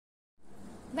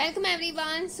Welcome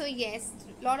everyone. So yes,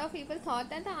 a lot of people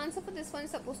thought that the answer for this one is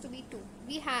supposed to be 2.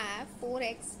 We have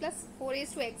 4x plus 4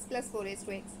 raised to x plus 4 raised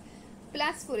to x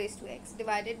plus 4 raised to x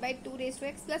divided by 2 raised to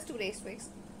x plus 2 raised to x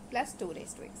plus 2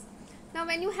 raised to x. Now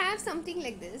when you have something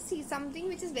like this, see something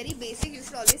which is very basic, you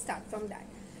should always start from that.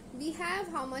 We have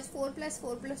how much? 4 plus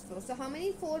 4 plus 4. So how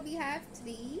many 4 we have?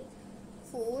 3,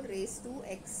 4 raised to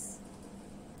x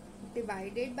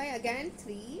divided by again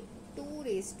 3, 2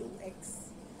 raised to x.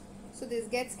 So this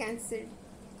gets cancelled.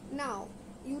 Now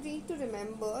you need to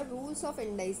remember rules of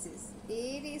indices.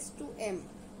 A raised to m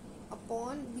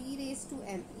upon b raised to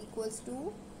m equals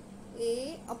to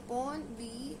a upon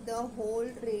b the whole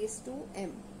raised to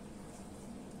m.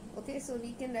 Okay, so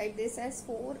we can write this as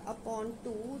 4 upon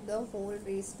 2 the whole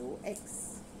raised to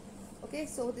x. Okay,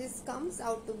 so this comes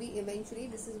out to be eventually,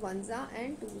 this is 1za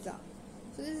and 2za.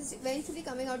 So this is eventually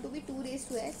coming out to be 2 raised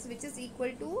to x, which is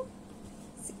equal to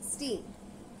 16.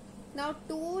 Now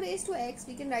 2 raised to x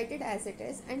we can write it as it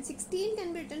is, and 16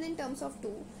 can be written in terms of 2,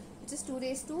 which is 2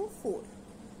 raised to 4.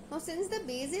 Now since the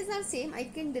bases are same, I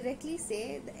can directly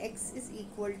say the x is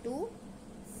equal to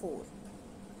 4.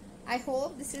 I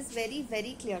hope this is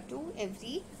very clear to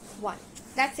everyone.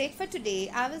 That's it for today.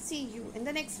 I will see you in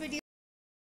the next video.